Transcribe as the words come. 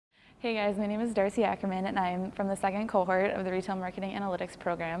Hey guys, my name is Darcy Ackerman and I'm from the second cohort of the Retail Marketing Analytics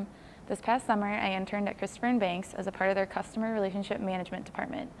program. This past summer, I interned at Christopher & Banks as a part of their Customer Relationship Management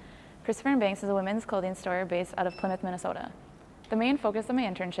department. Christopher & Banks is a women's clothing store based out of Plymouth, Minnesota. The main focus of my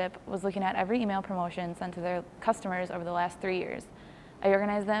internship was looking at every email promotion sent to their customers over the last 3 years. I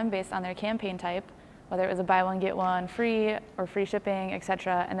organized them based on their campaign type, whether it was a buy one, get one free or free shipping,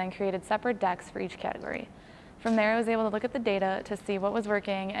 etc., and then created separate decks for each category. From there, I was able to look at the data to see what was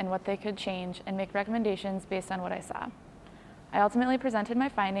working and what they could change and make recommendations based on what I saw. I ultimately presented my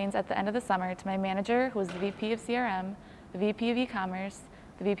findings at the end of the summer to my manager, who was the VP of CRM, the VP of e-commerce,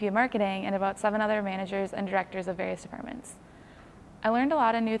 the VP of marketing, and about 7 other managers and directors of various departments. I learned a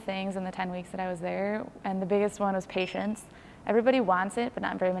lot of new things in the 10 weeks that I was there, and the biggest one was patience. Everybody wants it, but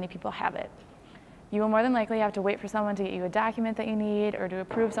not very many people have it. You will more than likely have to wait for someone to get you a document that you need, or to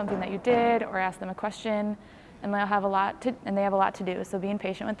approve something that you did, or ask them a question. And they have a lot to do, so being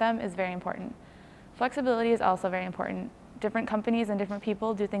patient with them is very important. Flexibility is also very important. Different companies and different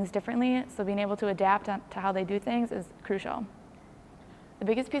people do things differently, so being able to adapt to how they do things is crucial. The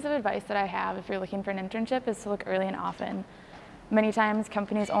biggest piece of advice that I have if you're looking for an internship is to look early and often. Many times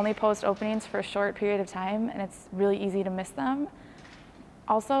companies only post openings for a short period of time, and it's really easy to miss them.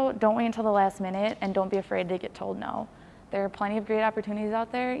 Also, don't wait until the last minute, and don't be afraid to get told no. There are plenty of great opportunities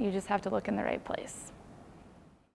out there, you just have to look in the right place.